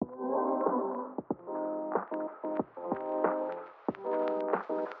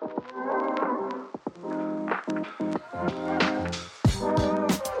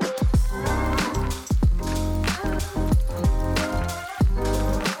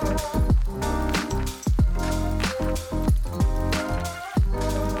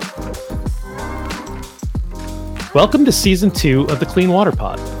Welcome to Season 2 of the Clean Water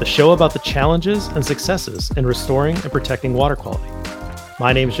Pod, the show about the challenges and successes in restoring and protecting water quality.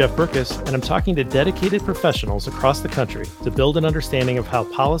 My name is Jeff Berkus, and I'm talking to dedicated professionals across the country to build an understanding of how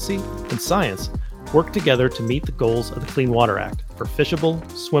policy and science work together to meet the goals of the Clean Water Act for fishable,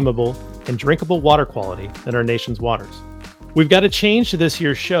 swimmable, and drinkable water quality in our nation's waters. We've got a change to this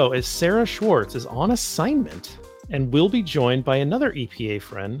year's show as Sarah Schwartz is on assignment and will be joined by another EPA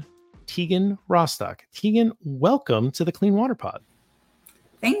friend, Tegan Rostock. Tegan, welcome to the Clean Water Pod.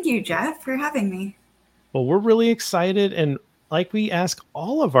 Thank you, Jeff, for having me. Well, we're really excited. And like we ask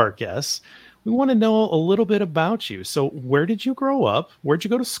all of our guests, we want to know a little bit about you. So where did you grow up? Where'd you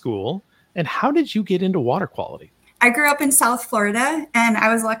go to school? And how did you get into water quality? I grew up in South Florida, and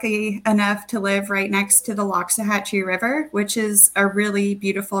I was lucky enough to live right next to the Loxahatchee River, which is a really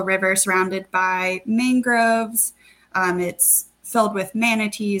beautiful river surrounded by mangroves. It's filled with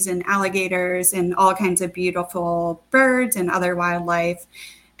manatees and alligators and all kinds of beautiful birds and other wildlife.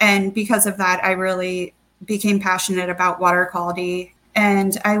 And because of that, I really became passionate about water quality.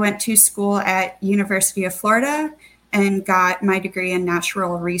 And I went to school at University of Florida and got my degree in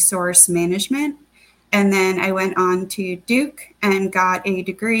natural resource management. And then I went on to Duke and got a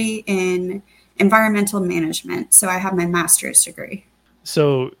degree in environmental management. So I have my master's degree.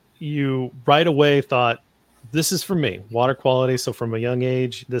 So you right away thought, this is for me, water quality. So from a young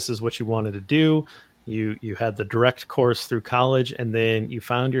age, this is what you wanted to do. You had the direct course through college, and then you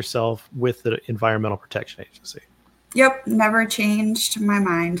found yourself with the Environmental Protection Agency. Yep, never changed my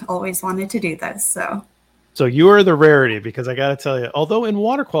mind. Always wanted to do this. So you are the rarity, because I got to tell you, although in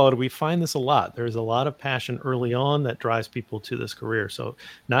water quality, we find this a lot. There's a lot of passion early on that drives people to this career. So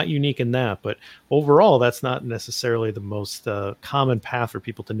not unique in that, but overall, that's not necessarily the most common path for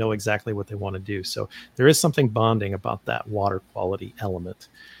people to know exactly what they want to do. So there is something bonding about that water quality element.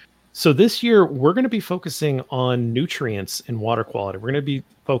 So this year, we're going to be focusing on nutrients in water quality. We're going to be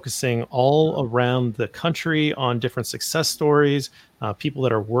focusing all around the country on different success stories, people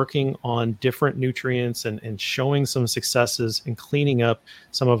that are working on different nutrients and showing some successes in cleaning up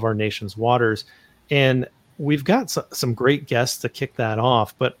some of our nation's waters. And we've got some great guests to kick that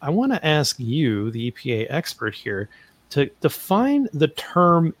off. But I want to ask you, the EPA expert here, to define the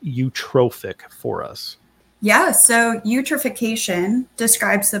term eutrophic for us. Yeah, so eutrophication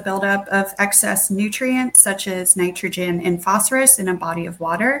describes the buildup of excess nutrients such as nitrogen and phosphorus in a body of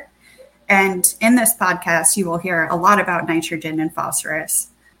water. And in this podcast, you will hear a lot about nitrogen and phosphorus.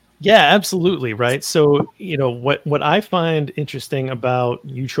 Yeah, absolutely. Right. So, what I find interesting about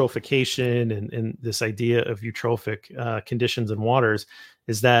eutrophication and this idea of eutrophic conditions in waters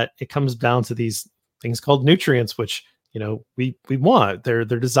is that it comes down to these things called nutrients, which we want. They're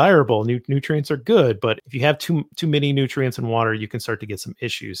desirable. Nutrients are good, but if you have too many nutrients in water, you can start to get some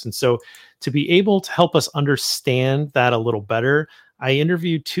issues. And so to be able to help us understand that a little better, I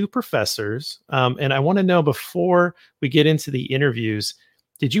interviewed two professors. And I want to know, before we get into the interviews,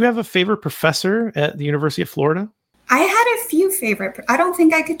 did you have a favorite professor at the University of Florida? I had a few favorite. I don't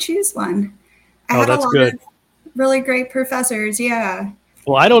think I could choose one. I had that's a lot good. of really great professors. Yeah.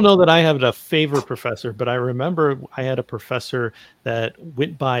 Well, I don't know that I have a favorite professor, but I remember I had a professor that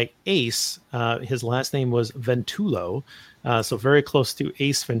went by Ace. His last name was Ventulo, so very close to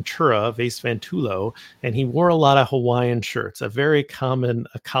Ace Ventura, Ace Ventulo, and he wore a lot of Hawaiian shirts, a very common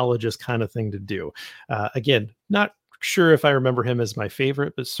ecologist kind of thing to do. Again, not sure if I remember him as my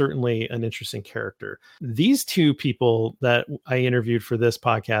favorite, but certainly an interesting character. These two people that I interviewed for this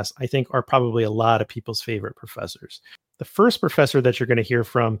podcast, I think, are probably a lot of people's favorite professors. The first professor that you're going to hear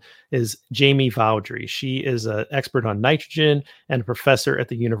from is Jamie Vaudry. She is an expert on nitrogen and a professor at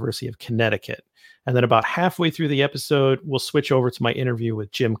the University of Connecticut. And then about halfway through the episode, we'll switch over to my interview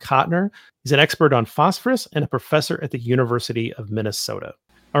with Jim Kotner. He's an expert on phosphorus and a professor at the University of Minnesota.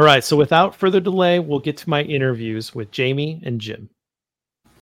 All right, so without further delay, we'll get to my interviews with Jamie and Jim.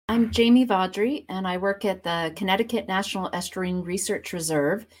 I'm Jamie Vaudry, and I work at the Connecticut National Estuarine Research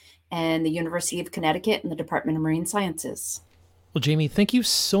Reserve and the University of Connecticut and the Department of Marine Sciences. Well, Jamie, thank you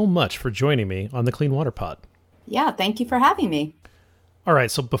so much for joining me on the Clean Water Pod. Yeah, thank you for having me. All right,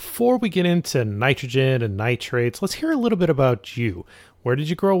 so before we get into nitrogen and nitrates, let's hear a little bit about you. Where did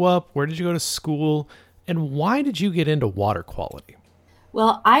you grow up? Where did you go to school? And why did you get into water quality?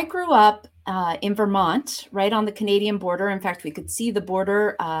 Well, I grew up in Vermont, right on the Canadian border. In fact, we could see the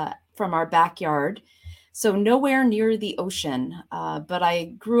border from our backyard. So nowhere near the ocean, but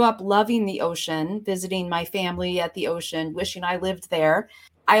I grew up loving the ocean, visiting my family at the ocean, wishing I lived there.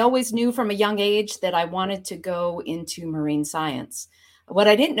 I always knew from a young age that I wanted to go into marine science. What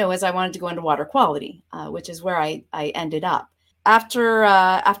I didn't know is I wanted to go into water quality, which is where I ended up.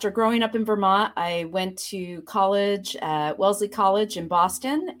 After growing up in Vermont, I went to college at Wellesley College in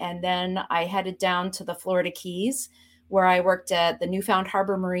Boston, and then I headed down to the Florida Keys, where I worked at the Newfound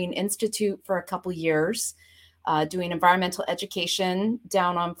Harbor Marine Institute for a couple years, doing environmental education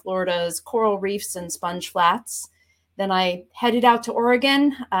down on Florida's coral reefs and sponge flats. Then I headed out to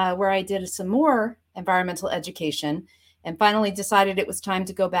Oregon, where I did some more environmental education, and finally decided it was time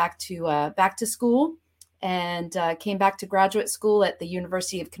to go back to school, and came back to graduate school at the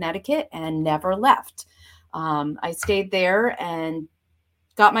University of Connecticut and never left. I stayed there and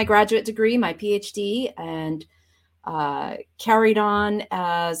got my graduate degree, my PhD, and carried on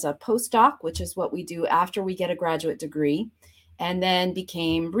as a postdoc, which is what we do after we get a graduate degree, and then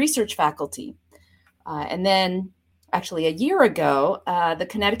became research faculty. And then actually a year ago, the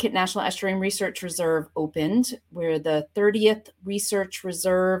Connecticut National Estuarine Research Reserve opened. We're the 30th research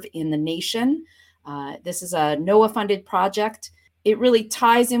reserve in the nation. This is a NOAA-funded project. It really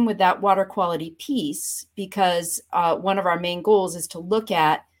ties in with that water quality piece because one of our main goals is to look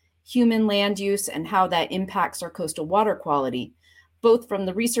at human land use and how that impacts our coastal water quality, both from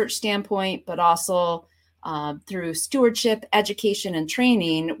the research standpoint, but also through stewardship, education, and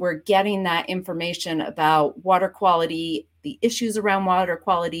training. We're getting that information about water quality, the issues around water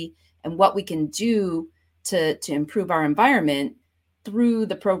quality, and what we can do to improve our environment through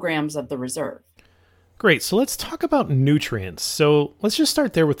the programs of the reserve. Great. So let's talk about nutrients. So let's just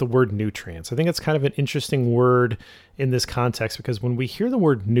start there with the word nutrients. I think it's kind of an interesting word in this context because when we hear the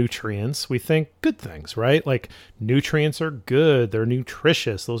word nutrients, we think good things, right? Like nutrients are good, they're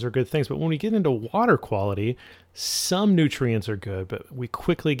nutritious, those are good things. But when we get into water quality, some nutrients are good, but we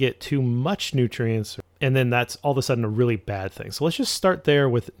quickly get too much nutrients, and then that's all of a sudden a really bad thing. So let's just start there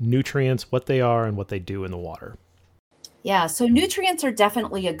with nutrients, what they are and what they do in the water. Yeah, so nutrients are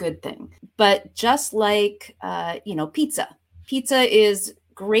definitely a good thing, but just like, pizza is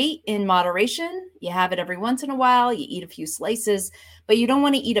great in moderation. You have it every once in a while, you eat a few slices, but you don't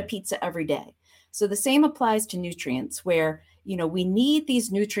want to eat a pizza every day. So the same applies to nutrients where, we need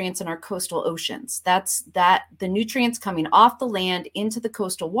these nutrients in our coastal oceans. The nutrients coming off the land into the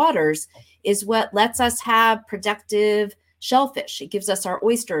coastal waters is what lets us have productive shellfish. It gives us our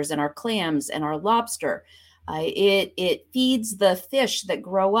oysters and our clams and our lobster. It feeds the fish that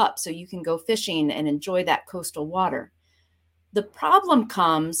grow up so you can go fishing and enjoy that coastal water. The problem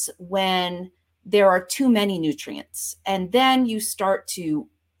comes when there are too many nutrients, and then you start to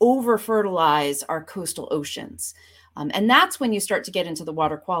over-fertilize our coastal oceans. And that's when you start to get into the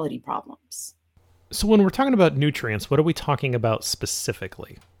water quality problems. So when we're talking about nutrients, what are we talking about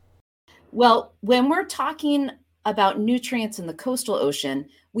specifically? Well, when we're talking about nutrients in the coastal ocean,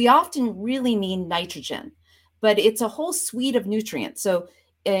 we often really mean nitrogen. But it's a whole suite of nutrients. So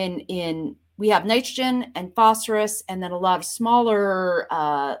we have nitrogen and phosphorus, and then a lot of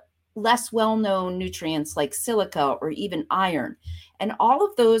smaller, less well-known nutrients like silica or even iron. And all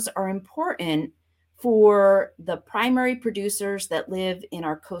of those are important for the primary producers that live in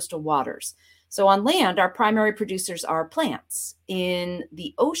our coastal waters. So on land, our primary producers are plants. In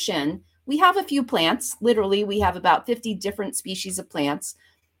the ocean, we have a few plants. Literally, we have about 50 different species of plants.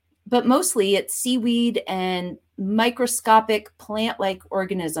 But mostly it's seaweed and microscopic plant-like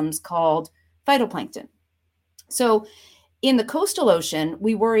organisms called phytoplankton. So in the coastal ocean,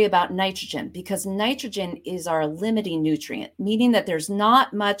 we worry about nitrogen because nitrogen is our limiting nutrient, meaning that there's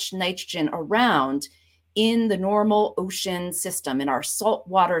not much nitrogen around in the normal ocean system, in our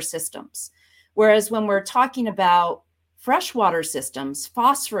saltwater systems. Whereas when we're talking about freshwater systems,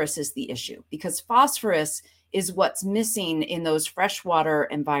 phosphorus is the issue because phosphorus is what's missing in those freshwater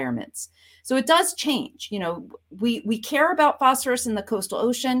environments. So it does change. We care about phosphorus in the coastal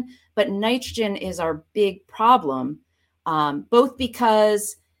ocean, but nitrogen is our big problem, both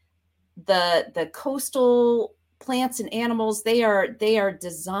because the coastal plants and animals, they are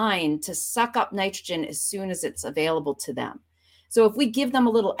designed to suck up nitrogen as soon as it's available to them. So if we give them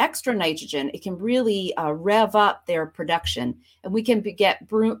a little extra nitrogen, it can really rev up their production, and we can get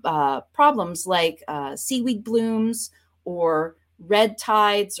problems like seaweed blooms or red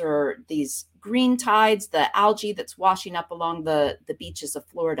tides or these green tides, the algae that's washing up along the beaches of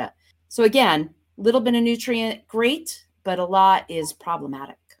Florida. So again, a little bit of nutrient, great, but a lot is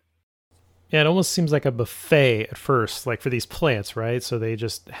problematic. Yeah, it almost seems like a buffet at first, like for these plants, right? So they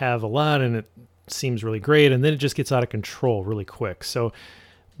just have a lot and it seems really great, and then it just gets out of control really quick. So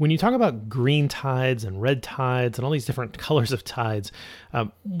when you talk about green tides and red tides and all these different colors of tides,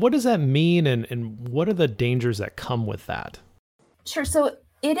 what does that mean, and what are the dangers that come with that? Sure. So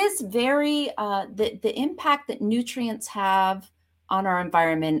it is very, the impact that nutrients have on our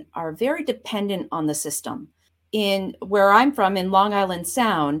environment are very dependent on the system. in where I'm from in Long Island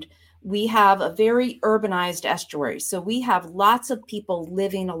Sound, we have a very urbanized estuary. So we have lots of people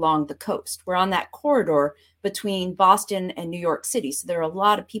living along the coast. We're on that corridor between Boston and New York City. So there are a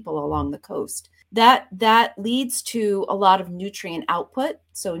lot of people along the coast. That leads to a lot of nutrient output.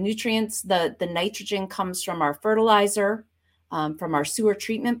 So nutrients, the nitrogen comes from our fertilizer, from our sewer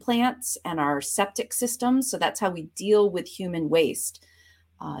treatment plants and our septic systems. So that's how we deal with human waste.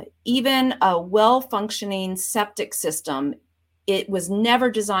 Even a well-functioning septic system, it was never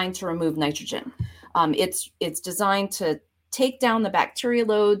designed to remove nitrogen. It's designed to take down the bacteria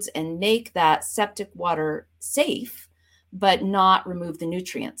loads and make that septic water safe, but not remove the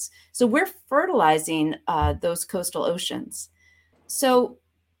nutrients. So we're fertilizing those coastal oceans. So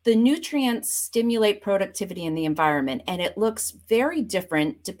the nutrients stimulate productivity in the environment, and it looks very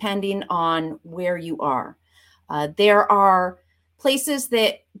different depending on where you are. There are places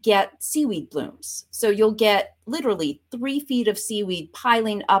that get seaweed blooms. So you'll get literally 3 feet of seaweed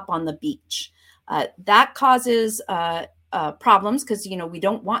piling up on the beach. That causes problems because, we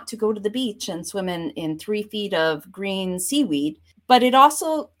don't want to go to the beach and swim in 3 feet of green seaweed. But it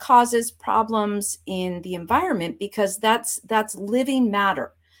also causes problems in the environment because that's living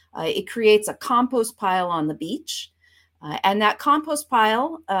matter. It creates a compost pile on the beach. And that compost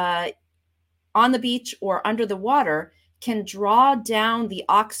pile on the beach or under the water can draw down the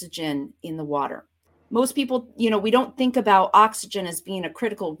oxygen in the water. Most people, we don't think about oxygen as being a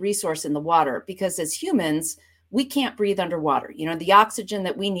critical resource in the water because as humans, we can't breathe underwater. The oxygen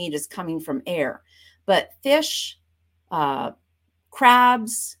that we need is coming from air. But fish,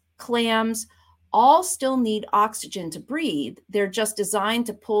 crabs, clams, all still need oxygen to breathe. They're just designed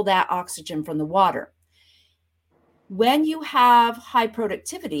to pull that oxygen from the water. When you have high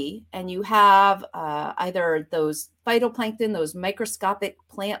productivity and you have either those phytoplankton, those microscopic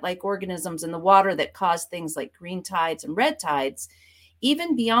plant-like organisms in the water that cause things like green tides and red tides,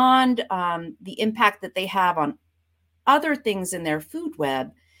 even beyond the impact that they have on other things in their food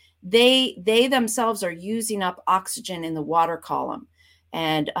web, they themselves are using up oxygen in the water column.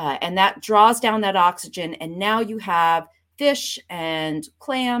 And that draws down that oxygen. And now you have fish and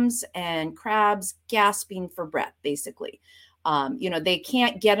clams and crabs gasping for breath, basically. They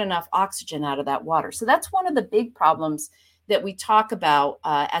can't get enough oxygen out of that water. So that's one of the big problems that we talk about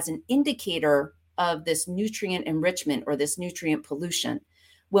as an indicator of this nutrient enrichment or this nutrient pollution.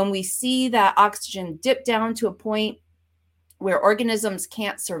 When we see that oxygen dip down to a point where organisms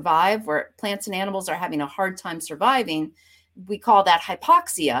can't survive, where plants and animals are having a hard time surviving, we call that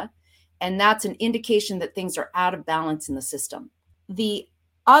hypoxia. And that's an indication that things are out of balance in the system. The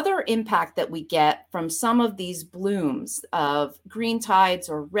other impact that we get from some of these blooms of green tides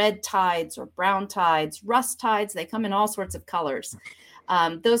or red tides or brown tides, rust tides, they come in all sorts of colors.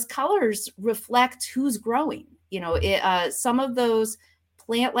 Those colors reflect who's growing. Some of those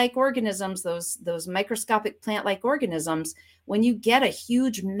plant-like organisms, those microscopic plant-like organisms, when you get a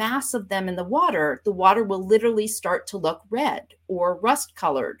huge mass of them in the water will literally start to look red or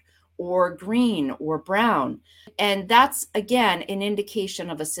rust-colored or green or brown. And that's, again, an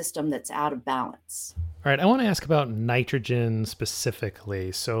indication of a system that's out of balance. All right, I want to ask about nitrogen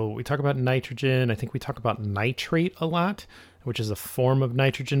specifically. So we talk about nitrogen. I think we talk about nitrate a lot, which is a form of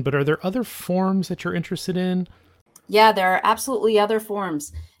nitrogen. But are there other forms that you're interested in? Yeah, there are absolutely other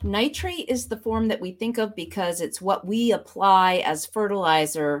forms. Nitrate is the form that we think of because it's what we apply as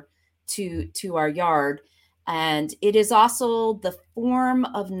fertilizer to our yard. And it is also the form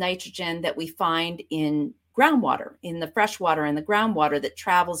of nitrogen that we find in groundwater, in the fresh water and the groundwater that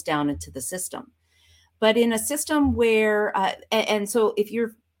travels down into the system. But in a system where, and so if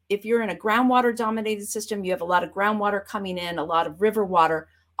you're in a groundwater dominated system, you have a lot of groundwater coming in, a lot of river water,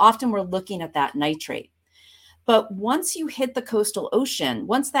 often we're looking at that nitrate. But once you hit the coastal ocean,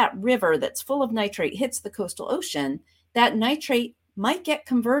 once that river that's full of nitrate hits the coastal ocean, that nitrate might get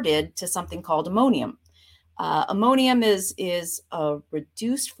converted to something called ammonium. Ammonium is a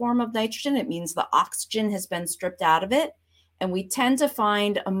reduced form of nitrogen. It means the oxygen has been stripped out of it. And we tend to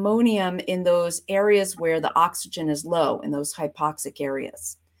find ammonium in those areas where the oxygen is low, in those hypoxic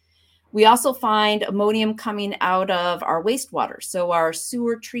areas. We also find ammonium coming out of our wastewater. So our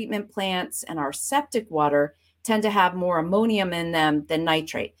sewer treatment plants and our septic water tend to have more ammonium in them than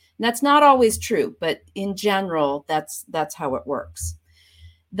nitrate. And that's not always true, but in general, that's how it works.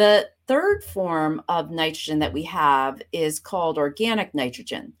 The third form of nitrogen that we have is called organic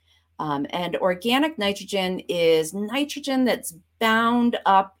nitrogen. And organic nitrogen is nitrogen that's bound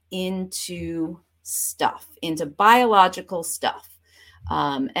up into stuff, into biological stuff.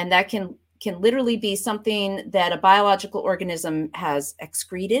 And that can literally be something that a biological organism has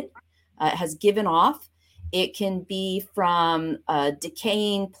excreted, has given off. It can be from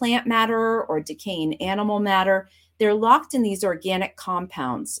decaying plant matter or decaying animal matter. They're locked in these organic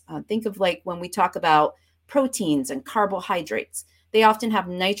compounds. Think of like when we talk about proteins and carbohydrates, they often have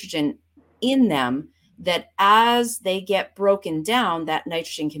nitrogen in them that as they get broken down, that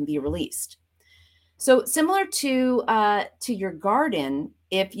nitrogen can be released. So similar to your garden,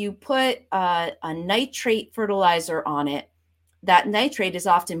 if you put a nitrate fertilizer on it, that nitrate is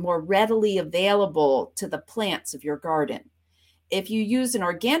often more readily available to the plants of your garden. If you use an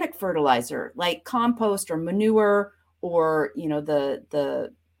organic fertilizer like compost or manure, or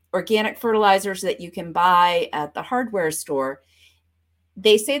the organic fertilizers that you can buy at the hardware store,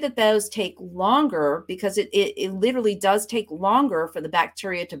 they say that those take longer because it literally does take longer for the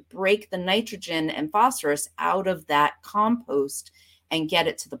bacteria to break the nitrogen and phosphorus out of that compost and get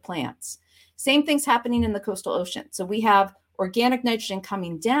it to the plants. Same thing's happening in the coastal ocean. So we have organic nitrogen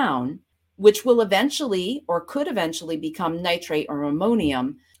coming down, which will eventually or could eventually become nitrate or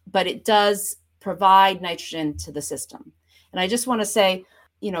ammonium, but it does provide nitrogen to the system. And I just want to say,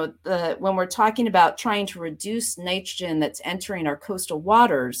 when we're talking about trying to reduce nitrogen that's entering our coastal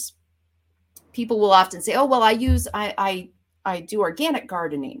waters, people will often say, oh, well, I do organic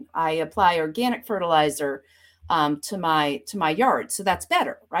gardening. I apply organic fertilizer to my yard. So that's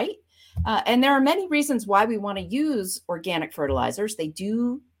better, right? And there are many reasons why we want to use organic fertilizers. They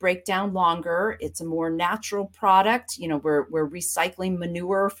do break down longer. It's a more natural product. We're recycling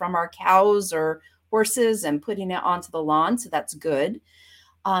manure from our cows or horses and putting it onto the lawn. So that's good.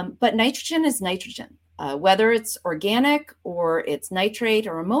 But nitrogen is nitrogen. Whether it's organic or it's nitrate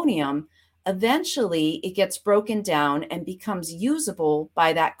or ammonium, eventually it gets broken down and becomes usable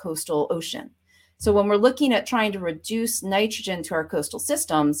by that coastal ocean. So when we're looking at trying to reduce nitrogen to our coastal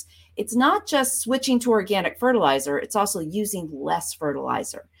systems, it's not just switching to organic fertilizer, it's also using less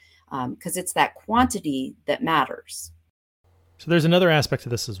fertilizer because it's that quantity that matters. So there's another aspect to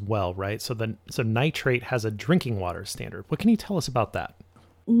this as well, right? So nitrate has a drinking water standard. What can you tell us about that?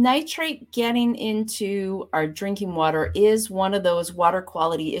 Nitrate getting into our drinking water is one of those water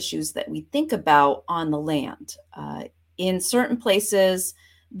quality issues that we think about on the land. In certain places,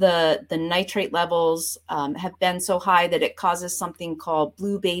 the nitrate levels have been so high that it causes something called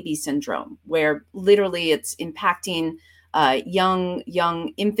blue baby syndrome, where literally it's impacting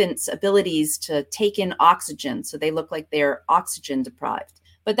young infants' abilities to take in oxygen. So they look like they're oxygen deprived.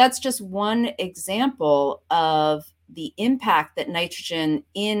 But that's just one example of the impact that nitrogen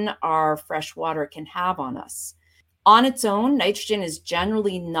in our fresh water can have on us. On its own, nitrogen is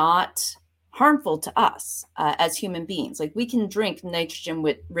generally not harmful to us as human beings. Like we can drink nitrogen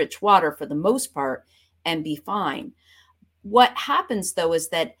with rich water for the most part and be fine. What happens though is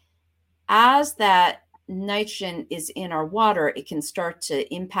that as that nitrogen is in our water, it can start to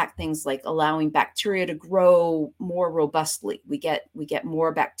impact things like allowing bacteria to grow more robustly. We get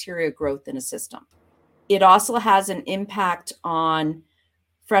more bacteria growth in a system. It also has an impact on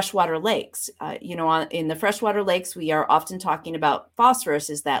freshwater lakes. In the freshwater lakes, we are often talking about phosphorus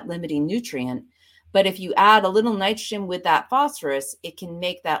as that limiting nutrient. But if you add a little nitrogen with that phosphorus, it can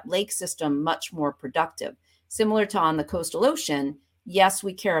make that lake system much more productive. Similar to on the coastal ocean, yes,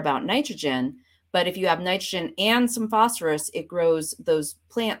 we care about nitrogen, but if you have nitrogen and some phosphorus, those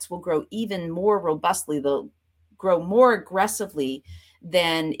plants will grow even more robustly. They'll grow more aggressively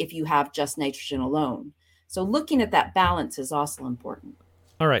than if you have just nitrogen alone. So looking at that balance is also important.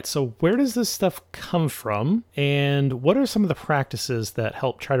 All right, so where does this stuff come from, and what are some of the practices that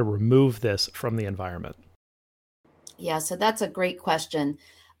help try to remove this from the environment? Yeah, so that's a great question.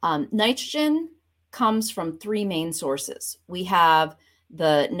 Nitrogen comes from three main sources. We have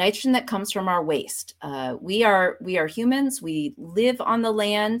the nitrogen that comes from our waste. We are humans. We live on the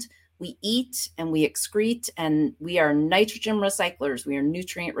land. We eat and we excrete, and we are nitrogen recyclers. We are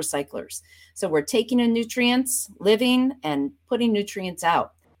nutrient recyclers. So we're taking in nutrients, living, and putting nutrients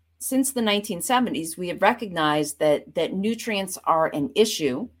out. Since the 1970s, we have recognized that nutrients are an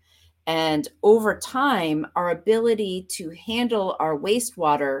issue. And over time, our ability to handle our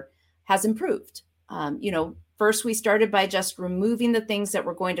wastewater has improved. First, we started by just removing the things that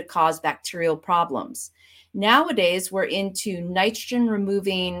were going to cause bacterial problems. Nowadays, we're into nitrogen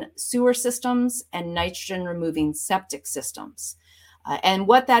removing sewer systems and nitrogen removing septic systems. And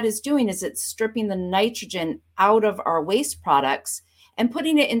what that is doing is it's stripping the nitrogen out of our waste products and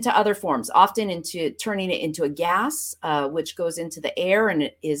putting it into other forms, often into turning it into a gas, which goes into the air and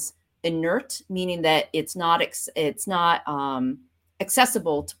it is inert, meaning that it's not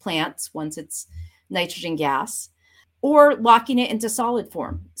accessible to plants once it's nitrogen gas, or locking it into solid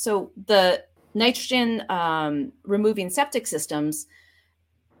form. So the nitrogen removing septic systems,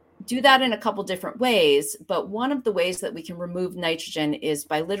 do that in a couple different ways, but one of the ways that we can remove nitrogen is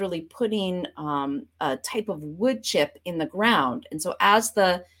by literally putting a type of wood chip in the ground. And so as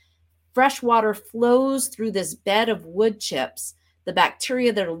the fresh water flows through this bed of wood chips, the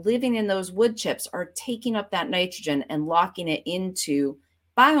bacteria that are living in those wood chips are taking up that nitrogen and locking it into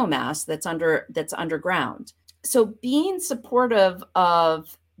biomass that's underground. So being supportive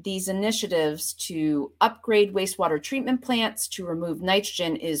of these initiatives to upgrade wastewater treatment plants to remove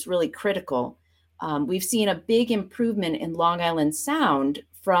nitrogen is really critical. We've seen a big improvement in Long Island Sound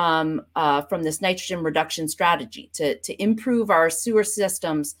from this nitrogen reduction strategy to improve our sewer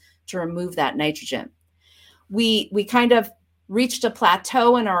systems to remove that nitrogen. We kind of reached a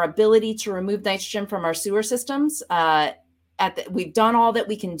plateau in our ability to remove nitrogen from our sewer systems. We've done all that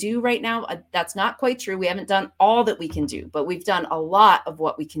we can do right now. That's not quite true. We haven't done all that we can do, but we've done a lot of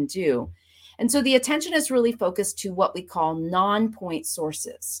what we can do. And so the attention is really focused to what we call non-point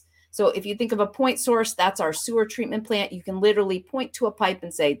sources. So if you think of a point source, that's our sewer treatment plant. You can literally point to a pipe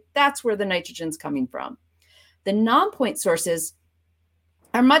and say, that's where the nitrogen's coming from. The non-point sources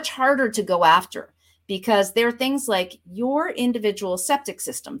are much harder to go after because they're things like your individual septic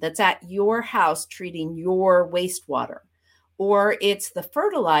system that's at your house treating your wastewater, or it's the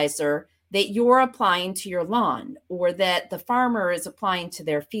fertilizer that you're applying to your lawn or that the farmer is applying to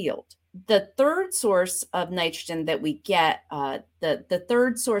their field. The third source of nitrogen that we get, the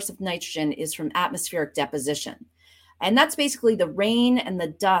third source of nitrogen is from atmospheric deposition. And that's basically the rain and the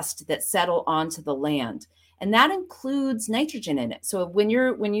dust that settle onto the land. And that includes nitrogen in it. So when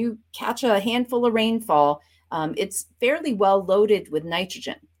you catch a handful of rainfall, it's fairly well loaded with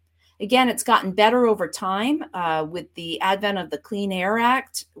nitrogen. Again, it's gotten better over time with the advent of the Clean Air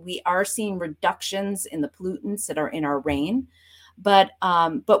Act. We are seeing reductions in the pollutants that are in our rain, but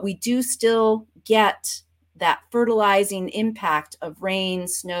we do still get that fertilizing impact of rain,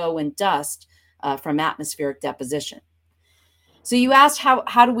 snow, and dust from atmospheric deposition. So you asked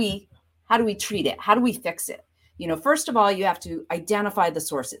how do we treat it? How do we fix it? First of all, you have to identify the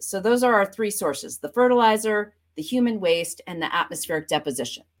sources. So those are our three sources: the fertilizer, the human waste, and the atmospheric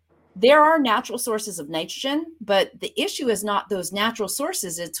deposition. There are natural sources of nitrogen, but the issue is not those natural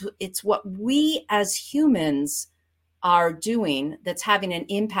sources. It's what we as humans are doing that's having an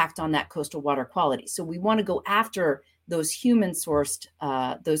impact on that coastal water quality. So we want to go after those human sources.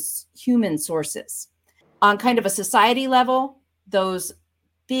 On kind of a society level, those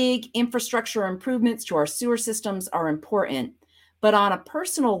big infrastructure improvements to our sewer systems are important. But on a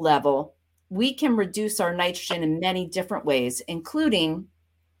personal level, we can reduce our nitrogen in many different ways, including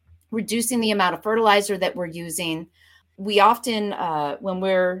reducing the amount of fertilizer that we're using. We often, when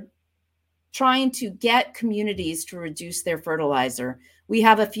we're trying to get communities to reduce their fertilizer, we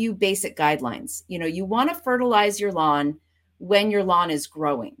have a few basic guidelines. You want to fertilize your lawn when your lawn is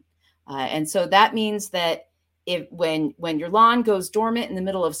growing. And so that means that when your lawn goes dormant in the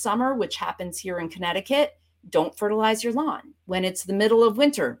middle of summer, which happens here in Connecticut, don't fertilize your lawn. When it's the middle of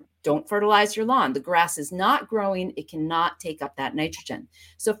winter, don't fertilize your lawn. The grass is not growing. It cannot take up that nitrogen.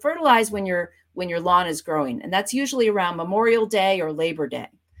 So fertilize when your lawn is growing. And that's usually around Memorial Day or Labor Day.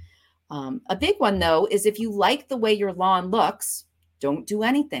 A big one, though, is if you like the way your lawn looks, don't do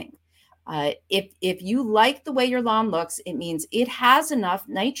anything. If you like the way your lawn looks, it means it has enough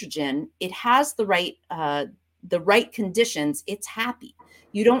nitrogen. It has the right conditions. It's happy.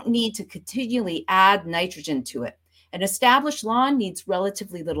 You don't need to continually add nitrogen to it. An established lawn needs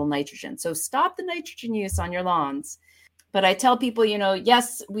relatively little nitrogen. So stop the nitrogen use on your lawns. But I tell people,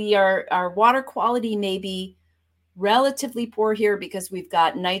 yes, our water quality may be relatively poor here because we've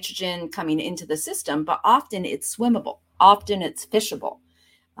got nitrogen coming into the system, but often it's swimmable. Often it's fishable.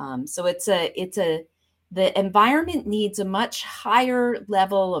 So the environment needs a much higher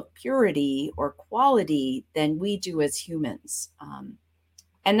level of purity or quality than we do as humans.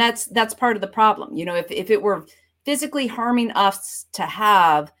 And that's part of the problem. If it were physically harming us to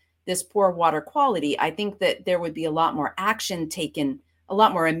have this poor water quality, I think that there would be a lot more action taken, a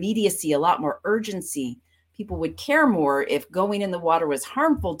lot more immediacy, a lot more urgency. People would care more if going in the water was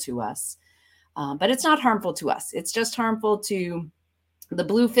harmful to us. But it's not harmful to us. It's just harmful to the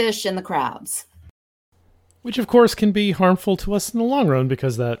bluefish and the crabs. Which, of course, can be harmful to us in the long run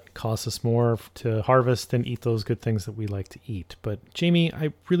because that costs us more to harvest and eat those good things that we like to eat. But Jamie,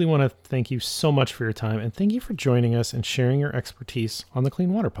 I really want to thank you so much for your time, and thank you for joining us and sharing your expertise on the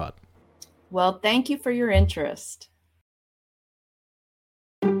Clean Water Pod. Well, thank you for your interest.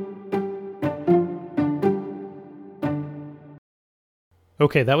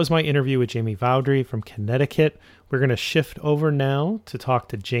 Okay, that was my interview with Jamie Vaudry from Connecticut. We're going to shift over now to talk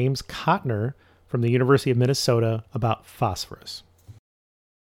to James Kotner from the University of Minnesota about phosphorus.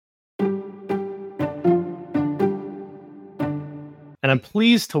 And I'm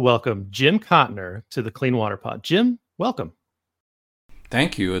pleased to welcome Jim Kotner to the Clean Water Pod. Jim, welcome.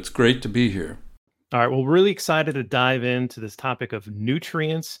 Thank you. It's great to be here. All right, well, really excited to dive into this topic of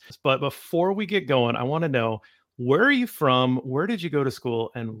nutrients. But before we get going, I want to know, where are you from? Where did you go to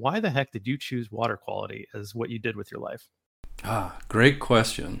school? And why the heck did you choose water quality as what you did with your life? Great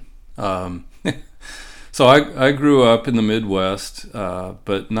question. So I grew up in the Midwest,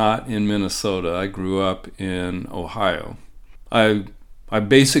 but not in Minnesota. I grew up in Ohio. I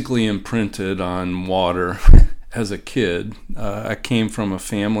basically imprinted on water as a kid. I came from a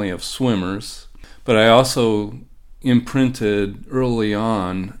family of swimmers, but I also imprinted early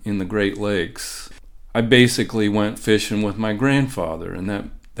on in the Great Lakes. I basically went fishing with my grandfather,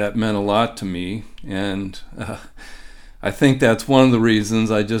 and that meant a lot to me. And I think that's one of the reasons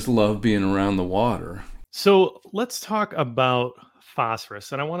I just love being around the water. So let's talk about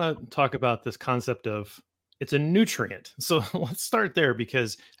phosphorus. And I want to talk about this concept of it's a nutrient. So let's start there,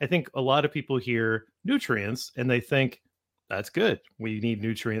 because I think a lot of people hear nutrients and they think that's good. We need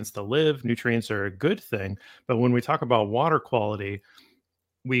nutrients to live. Nutrients are a good thing. But when we talk about water quality,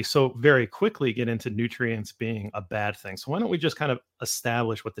 we so very quickly get into nutrients being a bad thing. So why don't we just kind of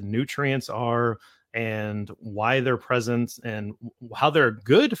establish what the nutrients are and why they're present and how they're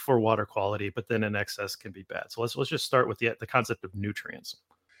good for water quality, but then in excess can be bad. So let's just start with the concept of nutrients.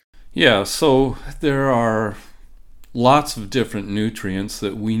 Yeah, so there are lots of different nutrients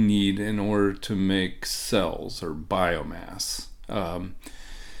that we need in order to make cells or biomass.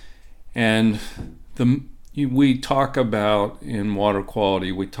 We talk about, in water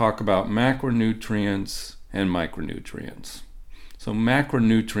quality, we talk about macronutrients and micronutrients. So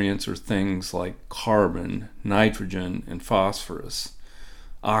macronutrients are things like carbon, nitrogen, and phosphorus,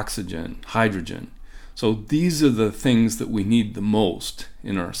 oxygen, hydrogen. So these are the things that we need the most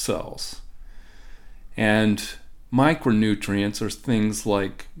in our cells. And micronutrients are things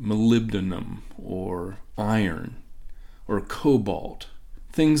like molybdenum or iron or cobalt,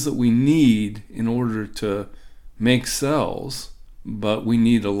 things that we need in order to make cells, but we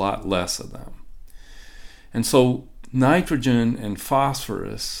need a lot less of them. And so nitrogen and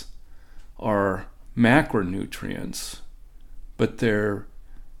phosphorus are macronutrients, but they're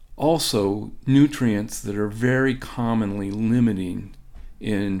also nutrients that are very commonly limiting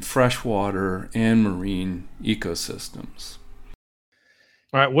in freshwater and marine ecosystems.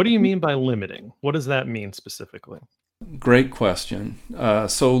 All right, what do you mean by limiting? What does that mean specifically? Great question.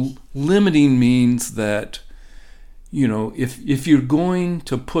 So limiting means that, if you're going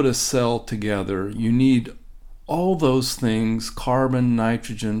to put a cell together, you need all those things: carbon,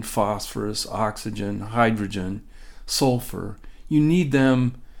 nitrogen, phosphorus, oxygen, hydrogen, sulfur. You need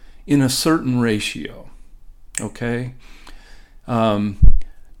them in a certain ratio, okay?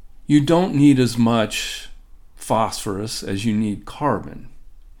 You don't need as much phosphorus as you need carbon.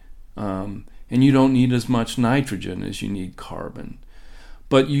 And you don't need as much nitrogen as you need carbon.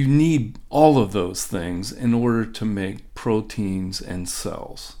 But you need all of those things in order to make proteins and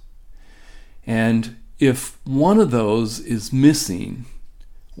cells. And if one of those is missing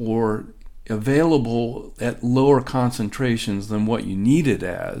or available at lower concentrations than what you need it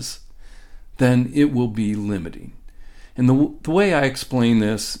as, then it will be limiting. And the way I explain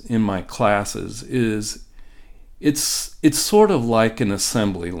this in my classes is it's sort of like an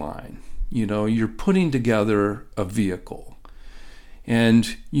assembly line. You're putting together a vehicle,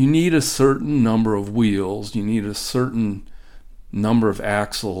 and you need a certain number of wheels, you need a certain number of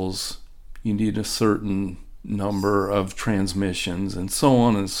axles, you need a certain number of transmissions, and so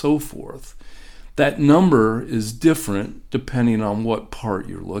on and so forth. That number is different depending on what part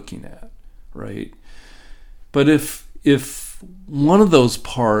you're looking at, right? But if one of those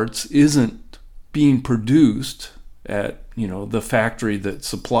parts isn't being produced at the factory that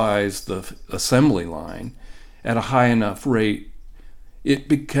supplies the assembly line at a high enough rate, it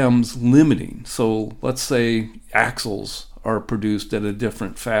becomes limiting. So let's say axles are produced at a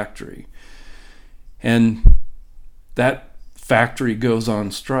different factory, and that factory goes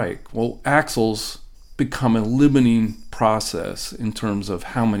on strike. Well, axles become a limiting process in terms of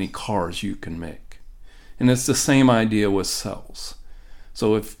how many cars you can make. And it's the same idea with cells.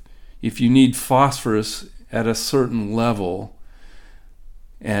 So if you need phosphorus at a certain level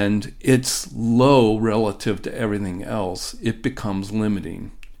and it's low relative to everything else, it becomes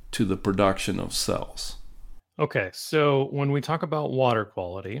limiting to the production of cells. Okay, so when we talk about water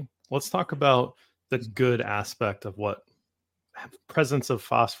quality, let's talk about the good aspect of what presence of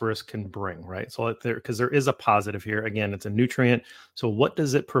phosphorus can bring, right? So because there is a positive here. Again, it's a nutrient. So what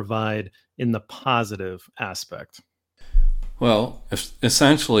does it provide in the positive aspect? Well,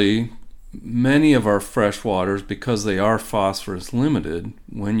 essentially, many of our freshwaters, because they are phosphorus limited,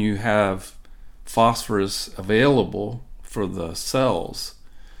 when you have phosphorus available for the cells,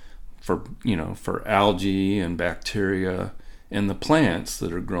 for algae and bacteria and the plants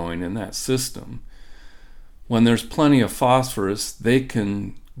that are growing in that system, when there's plenty of phosphorus, they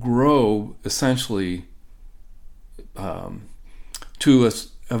can grow essentially to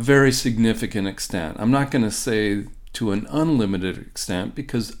a very significant extent. I'm not going to say to an unlimited extent,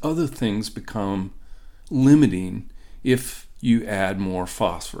 because other things become limiting if you add more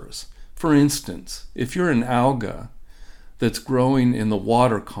phosphorus. For instance, if you're an alga that's growing in the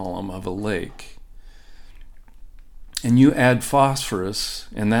water column of a lake, and you add phosphorus,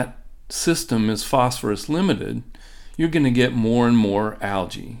 and that system is phosphorus limited, you're going to get more and more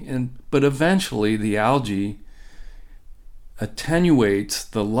algae. But eventually the algae attenuates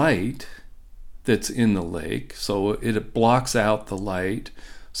the light that's in the lake, so it blocks out the light,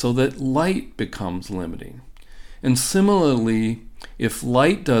 so that light becomes limiting. And similarly, if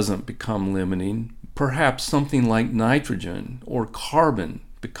light doesn't become limiting, perhaps something like nitrogen or carbon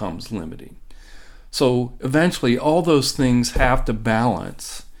becomes limiting. So eventually all those things have to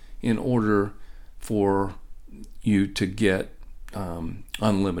balance in order for you to get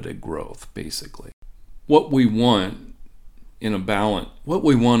unlimited growth, basically. What we want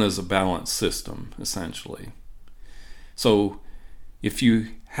is a balanced system, essentially. So if you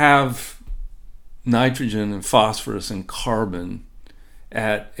have nitrogen and phosphorus and carbon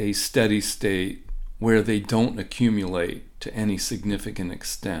at a steady state where they don't accumulate to any significant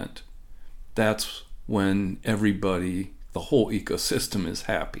extent, that's when the whole ecosystem is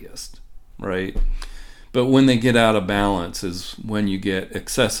happiest, right? But when they get out of balance is when you get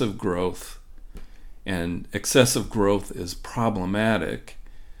excessive growth. And excessive growth is problematic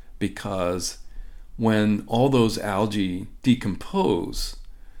because when all those algae decompose,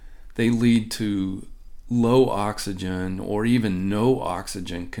 they lead to low oxygen or even no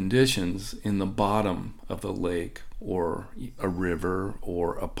oxygen conditions in the bottom of the lake or a river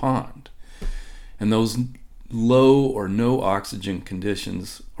or a pond. And those low or no oxygen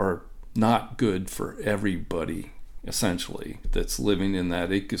conditions are not good for everybody, essentially, that's living in that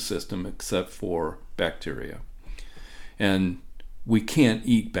ecosystem except for bacteria. And we can't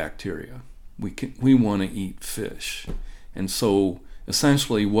eat bacteria. We want to eat fish. And so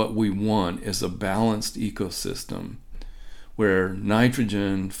essentially what we want is a balanced ecosystem where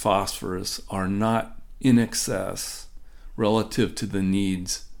nitrogen, phosphorus are not in excess relative to the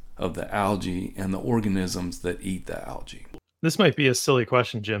needs of the algae and the organisms that eat the algae. This might be a silly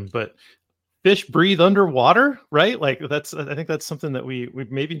question, Jim, but fish breathe underwater, right? I think that's something that we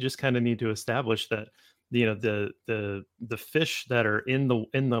maybe just kind of need to establish, that the fish that are in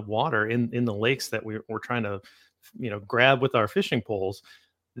the water in the lakes that we're trying to grab with our fishing poles,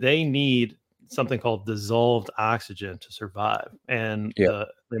 they need something called dissolved oxygen to survive. And the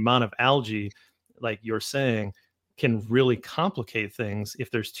amount of algae, like you're saying, can really complicate things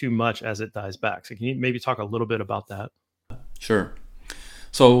if there's too much as it dies back. So can you maybe talk a little bit about that? Sure.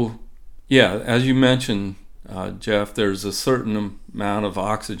 So yeah, as you mentioned, Jeff, there's a certain amount of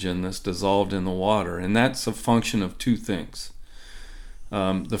oxygen that's dissolved in the water, and that's a function of two things.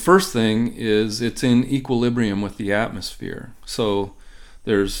 The first thing is it's in equilibrium with the atmosphere. So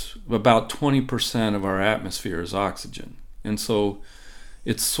there's about 20% of our atmosphere is oxygen. And so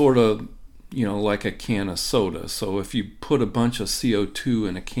it's sort of, like a can of soda. So if you put a bunch of CO2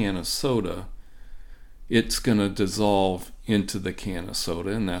 in a can of soda, it's going to dissolve into the can of soda,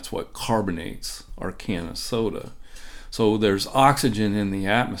 and that's what carbonates our can of soda. So there's oxygen in the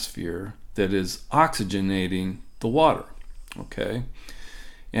atmosphere that is oxygenating the water, okay?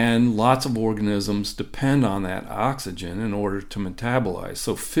 And lots of organisms depend on that oxygen in order to metabolize.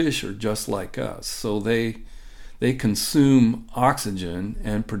 So fish are just like us. So they consume oxygen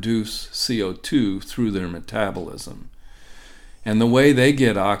and produce CO2 through their metabolism. And the way they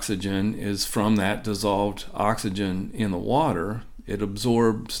get oxygen is from that dissolved oxygen in the water. They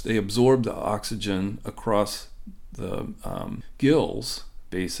absorb the oxygen across the gills,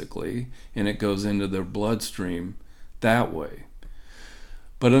 basically, and it goes into their bloodstream that way.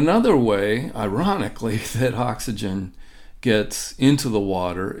 But another way, ironically, that oxygen gets into the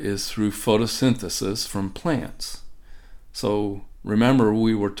water is through photosynthesis from plants. So remember,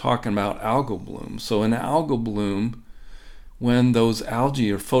 we were talking about algal bloom. So in algal bloom, when those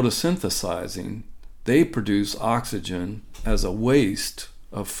algae are photosynthesizing, they produce oxygen as a waste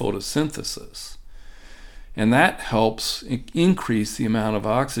of photosynthesis. And that helps increase the amount of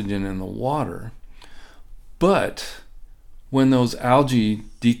oxygen in the water. But when those algae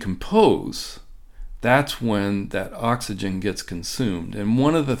decompose, that's when that oxygen gets consumed. And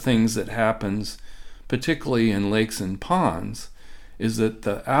one of the things that happens, particularly in lakes and ponds, is that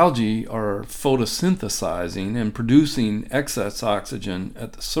the algae are photosynthesizing and producing excess oxygen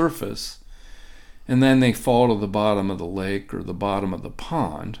at the surface, and then they fall to the bottom of the lake or the bottom of the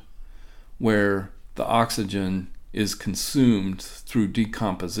pond, where the oxygen is consumed through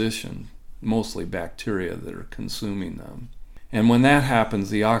decomposition, mostly bacteria that are consuming them. And when that happens,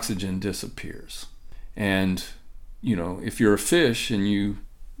 the oxygen disappears. And, if you're a fish and you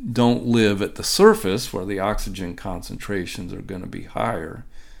don't live at the surface where the oxygen concentrations are going to be higher,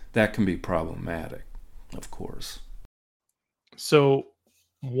 that can be problematic, of course. So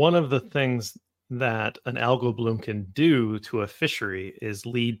one of the things that an algal bloom can do to a fishery is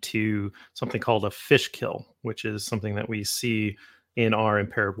lead to something called a fish kill, which is something that we see in our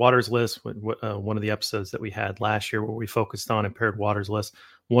impaired waters list. One of the episodes that we had last year where we focused on impaired waters list,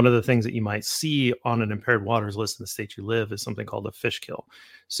 one of the things that you might see on an impaired waters list in the state you live is something called a fish kill.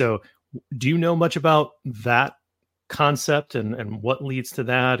 So do you know much about that concept and what leads to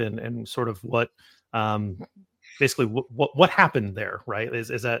that and sort of what basically what happened there, right?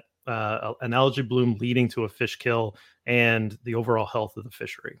 Is that an algae bloom leading to a fish kill and the overall health of the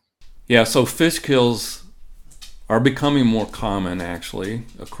fishery? Yeah, so fish kills are becoming more common actually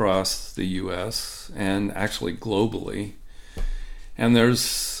across the US and actually globally. And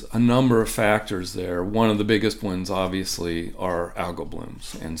there's a number of factors there. One of the biggest ones obviously are algal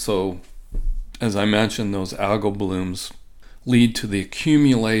blooms. And so, as I mentioned, those algal blooms lead to the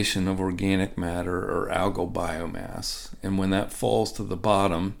accumulation of organic matter or algal biomass. And when that falls to the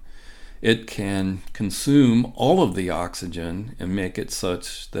bottom, it can consume all of the oxygen and make it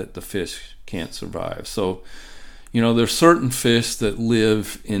such that the fish can't survive. So, there's certain fish that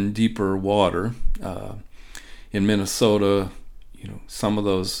live in deeper water. In Minnesota, some of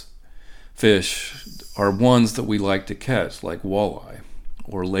those fish are ones that we like to catch, like walleye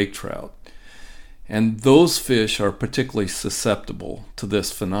or lake trout. And those fish are particularly susceptible to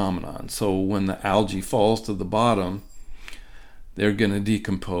this phenomenon. So when the algae falls to the bottom, they're going to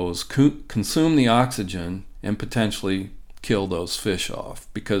decompose, consume the oxygen, and potentially kill those fish off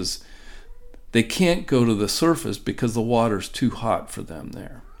because they can't go to the surface because the water's too hot for them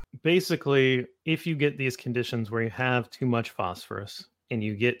there. Basically, if you get these conditions where you have too much phosphorus and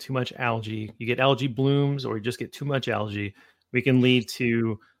you get too much algae, you get algae blooms or you just get too much algae, we can lead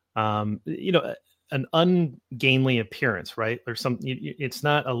to, an ungainly appearance, right? There's it's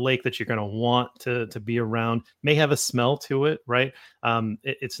not a lake that you're going to want to be around. May have a smell to it, right?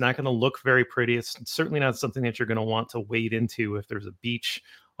 It's not going to look very pretty. It's certainly not something that you're going to want to wade into if there's a beach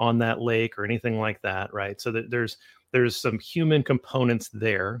on that lake or anything like that, right? So that there's some human components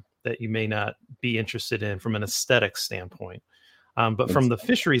there that you may not be interested in from an aesthetic standpoint. But from the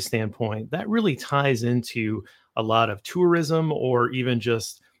fishery standpoint, that really ties into a lot of tourism or even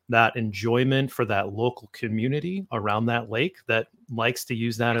just that enjoyment for that local community around that lake that likes to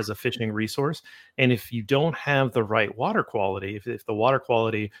use that as a fishing resource. And if you don't have the right water quality, if the water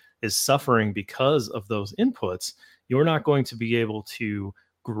quality is suffering because of those inputs, you're not going to be able to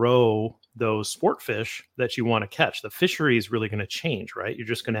grow those sport fish that you want to catch. The fishery is really going to change, right? You're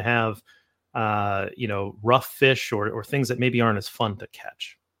just going to have, rough fish or things that maybe aren't as fun to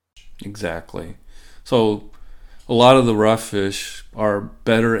catch. Exactly. So a lot of the rough fish are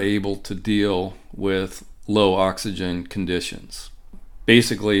better able to deal with low oxygen conditions.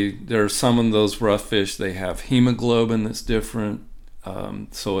 Basically, there are some of those rough fish, they have hemoglobin that's different,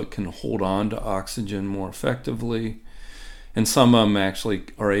 so it can hold on to oxygen more effectively. And some of them actually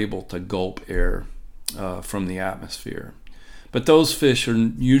are able to gulp air from the atmosphere. But those fish are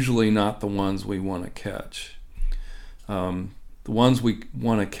usually not the ones we want to catch. The ones we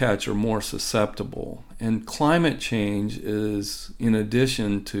want to catch are more susceptible. And climate change is, in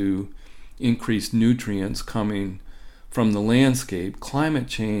addition to increased nutrients coming from the landscape, climate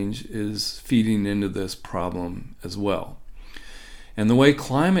change is feeding into this problem as well. And the way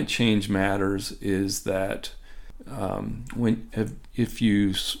climate change matters is that if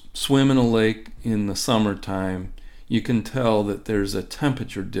you swim in a lake in the summertime, you can tell that there's a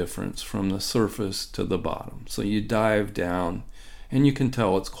temperature difference from the surface to the bottom. So you dive down and you can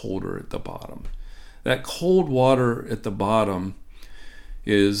tell it's colder at the bottom. That cold water at the bottom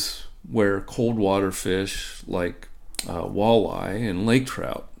is where cold water fish like walleye and lake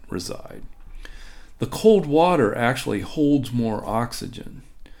trout reside. The cold water actually holds more oxygen.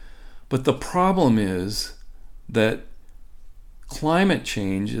 But the problem is that climate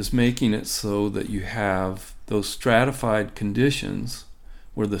change is making it so that you have those stratified conditions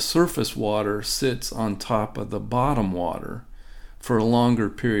where the surface water sits on top of the bottom water for a longer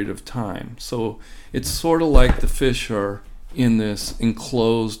period of time. So it's sort of like the fish are in this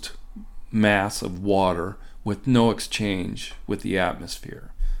enclosed mass of water with no exchange with the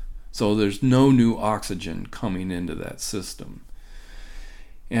atmosphere. So there's no new oxygen coming into that system.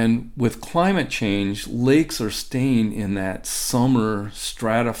 And with climate change, lakes are staying in that summer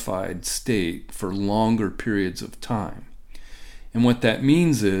stratified state for longer periods of time. And what that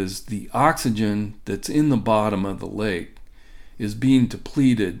means is the oxygen that's in the bottom of the lake is being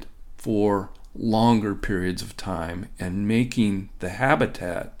depleted for longer periods of time and making the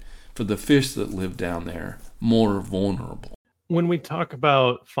habitat for the fish that live down there more vulnerable. When we talk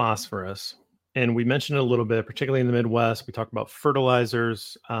about phosphorus, and we mentioned it a little bit, particularly in the Midwest, we talk about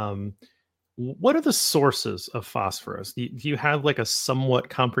fertilizers. What are the sources of phosphorus? Do you have like a somewhat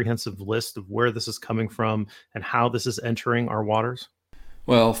comprehensive list of where this is coming from and how this is entering our waters?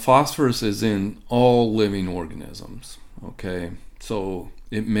 Well, phosphorus is in all living organisms, okay? So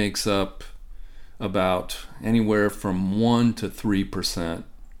it makes up about anywhere from 1 to 3%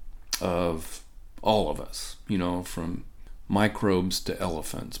 of all of us, from microbes to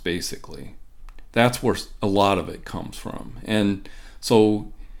elephants, basically. That's where a lot of it comes from. And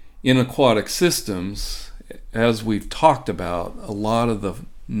so in aquatic systems, as we've talked about, a lot of the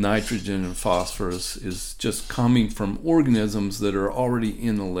nitrogen and phosphorus is just coming from organisms that are already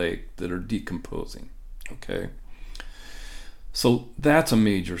in the lake that are decomposing, okay? So that's a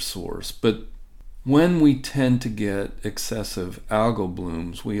major source. But when we tend to get excessive algal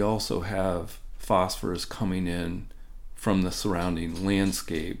blooms, we also have phosphorus coming in from the surrounding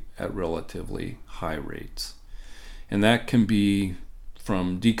landscape at relatively high rates. And that can be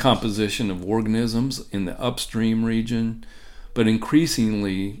from decomposition of organisms in the upstream region, but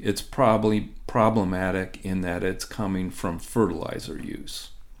increasingly it's probably problematic in that it's coming from fertilizer use.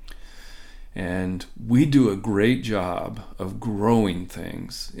 And we do a great job of growing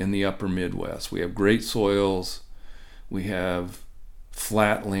things in the upper Midwest. We have great soils, we have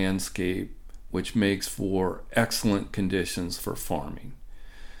flat landscape, which makes for excellent conditions for farming.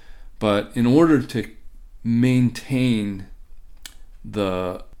 But in order to maintain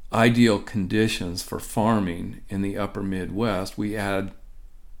the ideal conditions for farming in the upper Midwest, we add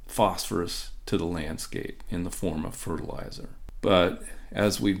phosphorus to the landscape in the form of fertilizer. But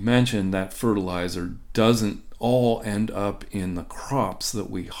as we've mentioned, that fertilizer doesn't all end up in the crops that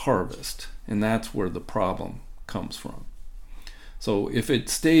we harvest, and that's where the problem comes from. So if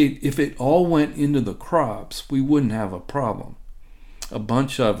it all went into the crops, we wouldn't have a problem. A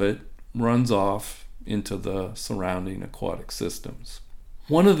bunch of it runs off into the surrounding aquatic systems.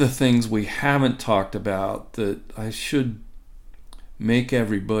 One of the things we haven't talked about that I should make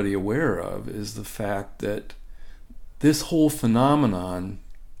everybody aware of is the fact that this whole phenomenon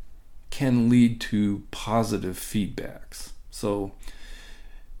can lead to positive feedbacks.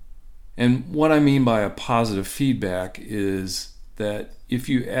 And what I mean by a positive feedback is that if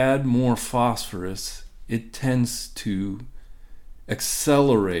you add more phosphorus, it tends to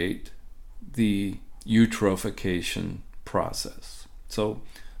accelerate the eutrophication process. So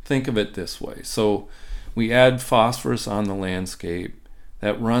think of it this way. So we add phosphorus on the landscape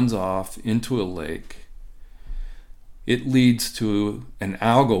that runs off into a lake. It leads to an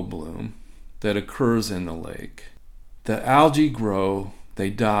algal bloom that occurs in the lake. The algae grow, they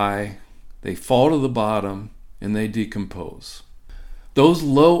die, they fall to the bottom, and they decompose. Those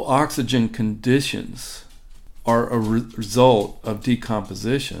low oxygen conditions are a result of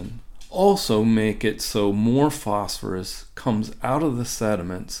decomposition, also make it so more phosphorus comes out of the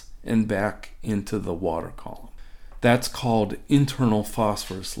sediments and back into the water column. That's called internal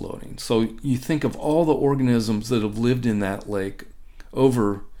phosphorus loading. So you think of all the organisms that have lived in that lake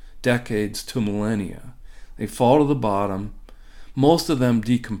over decades to millennia. They fall to the bottom. Most of them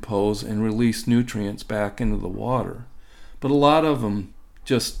decompose and release nutrients back into the water. But a lot of them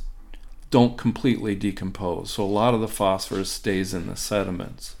just don't completely decompose. So a lot of the phosphorus stays in the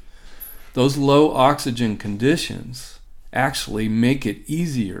sediments. Those low oxygen conditions actually make it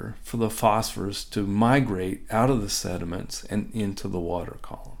easier for the phosphorus to migrate out of the sediments and into the water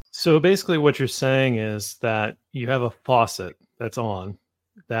column. So basically what you're saying is that you have a faucet that's on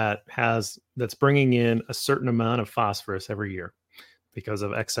that's bringing in a certain amount of phosphorus every year because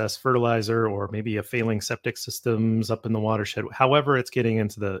of excess fertilizer or maybe a failing septic systems up in the watershed. However it's getting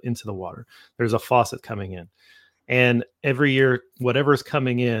into the water, there's a faucet coming in. And every year, whatever's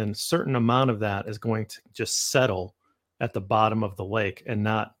coming in, certain amount of that is going to just settle at the bottom of the lake and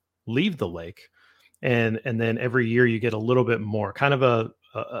not leave the lake. And then every year you get a little bit more, kind of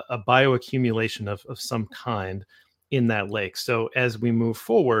a bioaccumulation of some kind in that lake. So as we move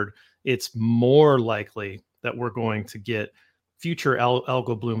forward, it's more likely that we're going to get future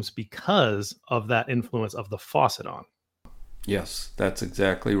algal blooms because of that influence of the faucet on. Yes, that's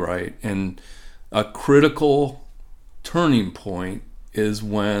exactly right. And a critical turning point is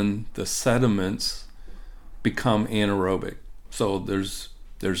when the sediments become anaerobic. So there's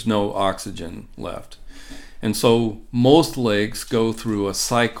no oxygen left. And so most lakes go through a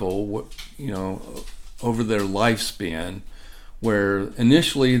cycle, over their lifespan, where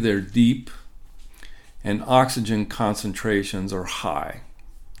initially they're deep and oxygen concentrations are high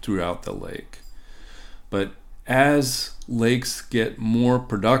throughout the lake. But as lakes get more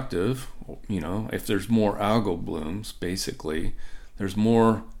productive, if there's more algal blooms, basically, there's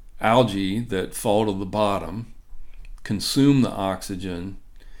more algae that fall to the bottom, consume the oxygen,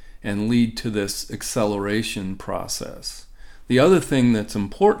 and lead to this acceleration process. The other thing that's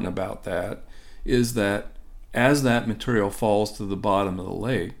important about that is that as that material falls to the bottom of the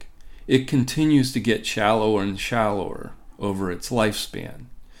lake, it continues to get shallower and shallower over its lifespan.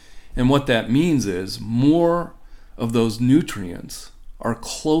 And what that means is more of those nutrients are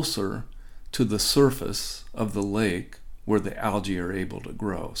closer to the surface of the lake where the algae are able to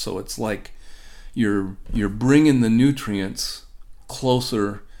grow. So it's like you're bringing the nutrients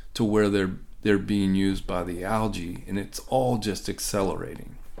closer to where they're being used by the algae, and it's all just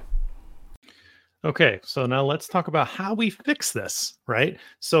accelerating. Okay, so now let's talk about how we fix this, right?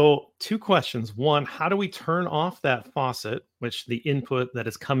 So 2 questions. One, how do we turn off that faucet, which the input that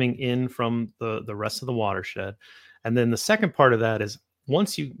is coming in from the rest of the watershed? And then the second part of that is,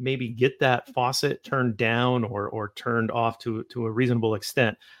 once you maybe get that faucet turned down or turned off to a reasonable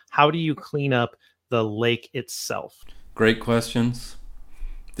extent, how do you clean up the lake itself? Great questions.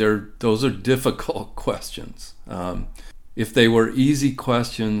 Those are difficult questions. If they were easy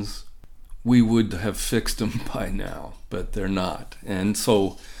questions, we would have fixed them by now, but they're not. And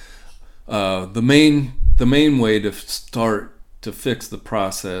so the main way to start to fix the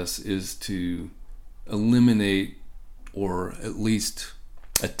process is to eliminate or at least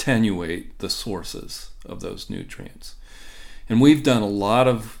attenuate the sources of those nutrients. And we've done a lot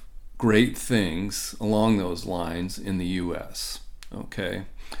of great things along those lines in the US. Okay,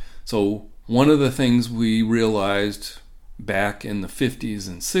 so one of the things we realized back in the 50s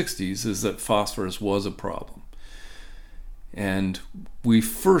and 60s is that phosphorus was a problem. And we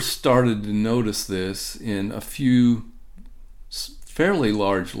first started to notice this in a few fairly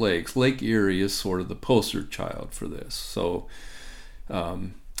large lakes. Lake Erie is sort of the poster child for this. So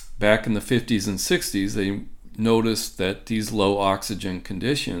back in the 50s and 60s, they noticed that these low oxygen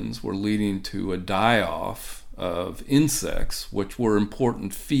conditions were leading to a die-off of insects, which were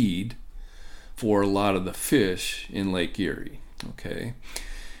important feed for a lot of the fish in Lake Erie. Okay,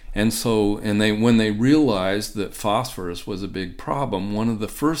 and so when they realized that phosphorus was a big problem, one of the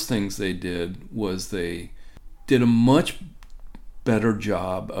first things they did was they did a much better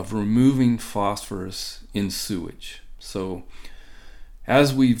job of removing phosphorus in sewage. So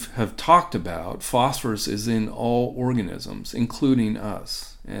as we have talked about, phosphorus is in all organisms, including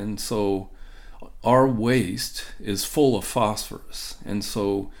us. And so our waste is full of phosphorus. And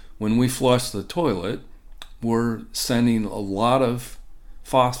so when we flush the toilet, we're sending a lot of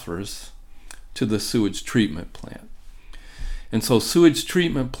phosphorus to the sewage treatment plant. And so sewage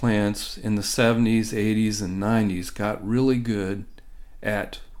treatment plants in the 70s, 80s, and 90s got really good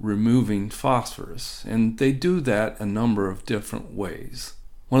at removing phosphorus. And they do that a number of different ways.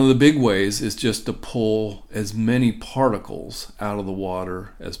 One of the big ways is just to pull as many particles out of the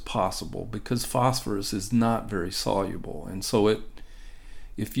water as possible, because phosphorus is not very soluble. And so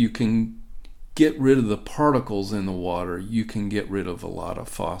if you can get rid of the particles in the water, you can get rid of a lot of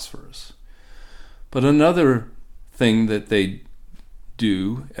phosphorus. But another thing that they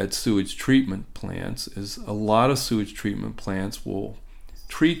do at sewage treatment plants is a lot of sewage treatment plants will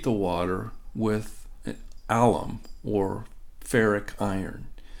treat the water with alum or ferric iron.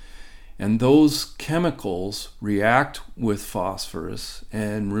 And those chemicals react with phosphorus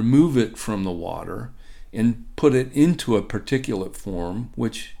and remove it from the water and put it into a particulate form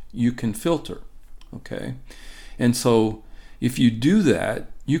which you can filter. Okay? And so if you do that,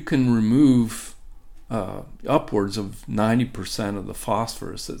 you can remove upwards of 90% of the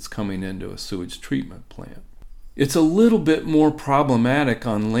phosphorus that's coming into a sewage treatment plant. It's a little bit more problematic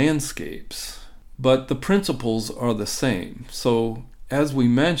on landscapes, but the principles are the same. So as we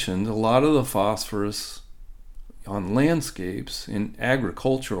mentioned, a lot of the phosphorus on landscapes, in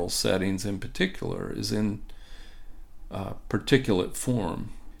agricultural settings in particular, is in particulate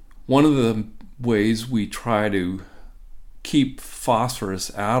form. One of the ways we try to keep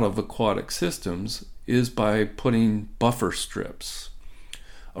phosphorus out of aquatic systems is by putting buffer strips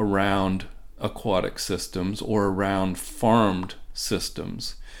around aquatic systems or around farmed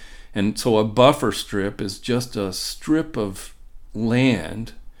systems. And so a buffer strip is just a strip of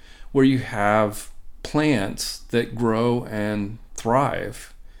land where you have plants that grow and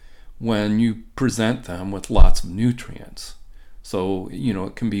thrive when you present them with lots of nutrients. So,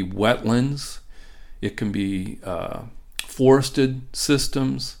 it can be wetlands, it can be forested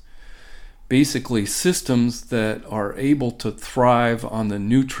systems, basically systems that are able to thrive on the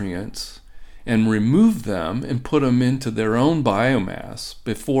nutrients and remove them and put them into their own biomass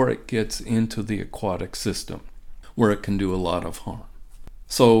before it gets into the aquatic system, where it can do a lot of harm.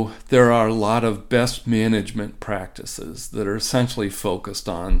 So there are a lot of best management practices that are essentially focused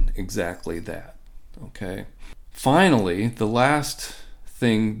on exactly that. Okay. Finally, the last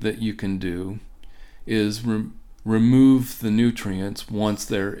thing that you can do is remove the nutrients once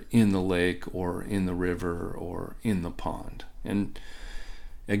they're in the lake or in the river or in the pond. And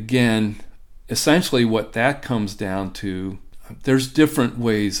again, essentially what that comes down to, there's different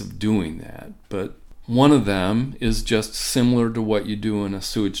ways of doing that, but one of them is just similar to what you do in a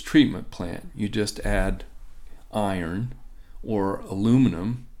sewage treatment plant. You just add iron or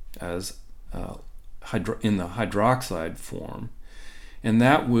aluminum as in the hydroxide form, and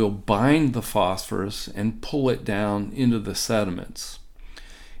that will bind the phosphorus and pull it down into the sediments.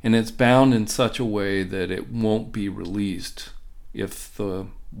 And it's bound in such a way that it won't be released if the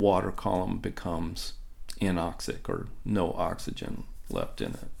water column becomes anoxic or no oxygen left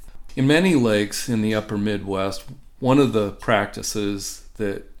in it. In many lakes in the upper Midwest, one of the practices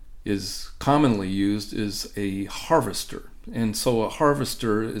that is commonly used is a harvester. And so a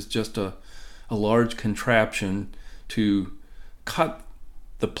harvester is just a large contraption to cut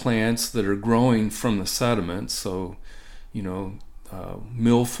the plants that are growing from the sediments. So, milfoil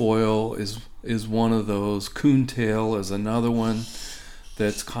is one of those. Coontail is another one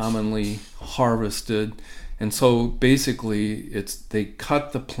that's commonly harvested. And so basically they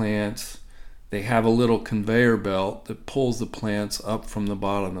cut the plants, they have a little conveyor belt that pulls the plants up from the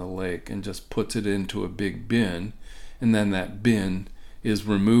bottom of the lake and just puts it into a big bin, and then that bin is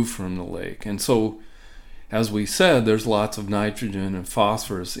removed from the lake. And so, as we said, there's lots of nitrogen and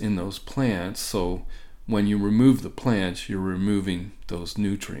phosphorus in those plants, so when you remove the plants, you're removing those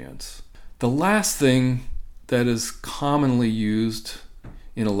nutrients. The last thing that is commonly used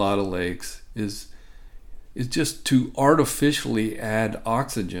in a lot of lakes is just to artificially add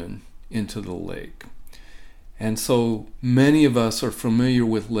oxygen into the lake. And so many of us are familiar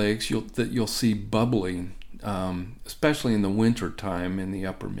with lakes that you'll see bubbling, especially in the winter time in the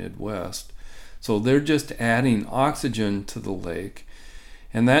upper Midwest. So they're just adding oxygen to the lake,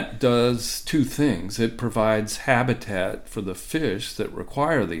 and that does two things. It provides habitat for the fish that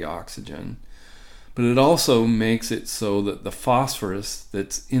require the oxygen, but it also makes it so that the phosphorus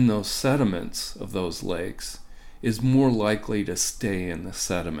that's in those sediments of those lakes is more likely to stay in the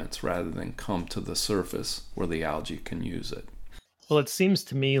sediments rather than come to the surface where the algae can use it. Well, it seems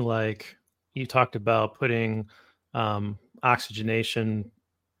to me like you talked about putting oxygenation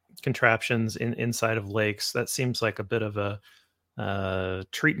contraptions inside of lakes. That seems like a bit of a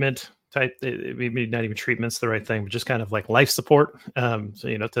treatment type. Maybe not even treatment's the right thing, but just kind of like life support. So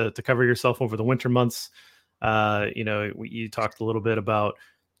to cover yourself over the winter months. You talked a little bit about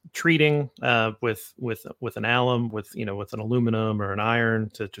treating with an alum, with an aluminum or an iron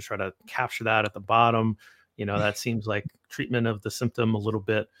to try to capture that at the bottom. That seems like treatment of the symptom a little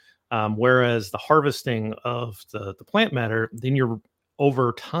bit. Whereas the harvesting of the plant matter, then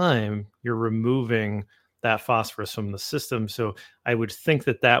over time you're removing that phosphorus from the system. So I would think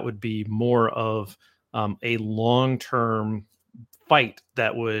that would be more of a long-term fight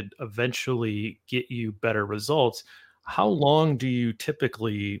that would eventually get you better results. How long do you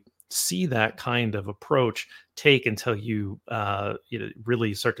typically see that kind of approach take until you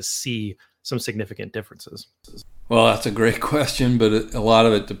really start to see some significant differences? Well, that's a great question, but a lot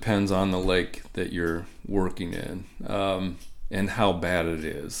of it depends on the lake that you're working in and how bad it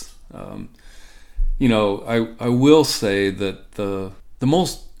is. I will say that the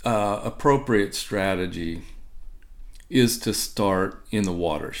most appropriate strategy is to start in the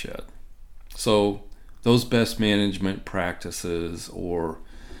watershed. So those best management practices, or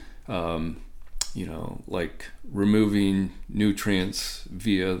like removing nutrients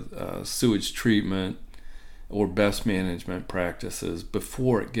via sewage treatment, or best management practices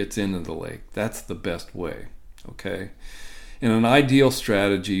before it gets into the lake, that's the best way. Okay. In an ideal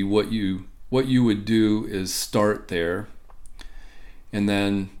strategy, what you would do is start there, and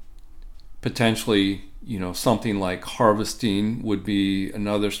then potentially, something like harvesting would be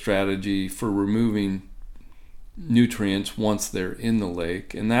another strategy for removing nutrients once they're in the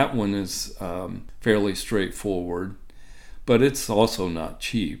lake, and that one is fairly straightforward, but it's also not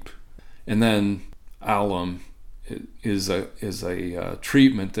cheap. And then alum is a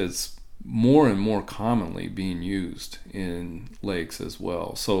treatment that's more and more commonly being used in lakes as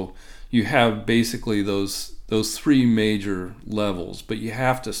well. So you have basically those three major levels, but you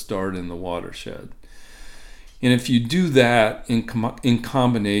have to start in the watershed. And if you do that in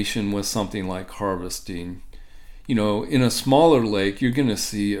combination with something like harvesting, in a smaller lake, you're going to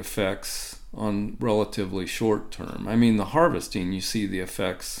see effects on relatively short term. I mean, the harvesting, you see the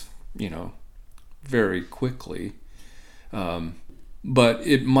effects, very quickly. But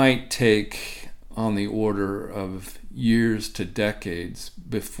it might take on the order of years to decades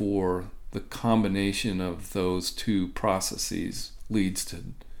before the combination of those two processes leads to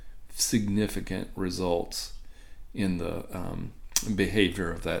significant results in the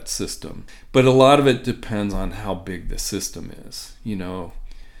behavior of that system. But a lot of it depends on how big the system is.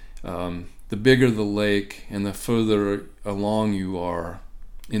 The bigger the lake and the further along you are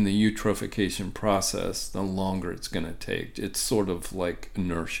in the eutrophication process, the longer it's going to take. It's sort of like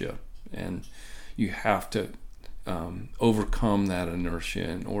inertia, and you have to overcome that inertia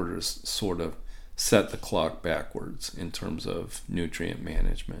in order to sort of set the clock backwards in terms of nutrient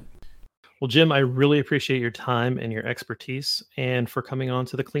management. Well, Jim, I really appreciate your time and your expertise, and for coming on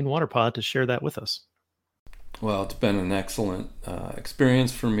to the Clean Water Pod to share that with us. Well, it's been an excellent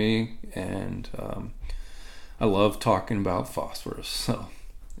experience for me, and I love talking about phosphorus, so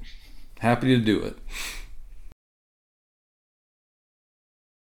happy to do it.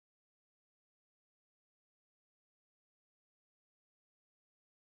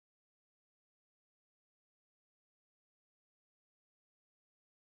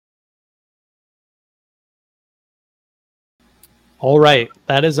 All right,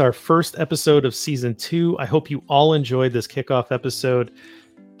 that is our first episode of season 2. I hope you all enjoyed this kickoff episode.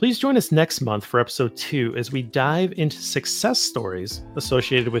 Please join us next month for episode 2 as we dive into success stories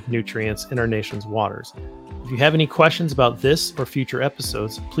associated with nutrients in our nation's waters. If you have any questions about this or future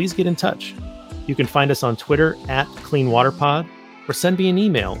episodes, please get in touch. You can find us on Twitter @CleanWaterPod or send me an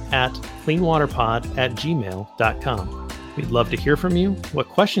email at cleanwaterpod@gmail.com. We'd love to hear from you, what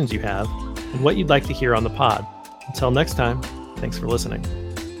questions you have, and what you'd like to hear on the pod. Until next time, thanks for listening.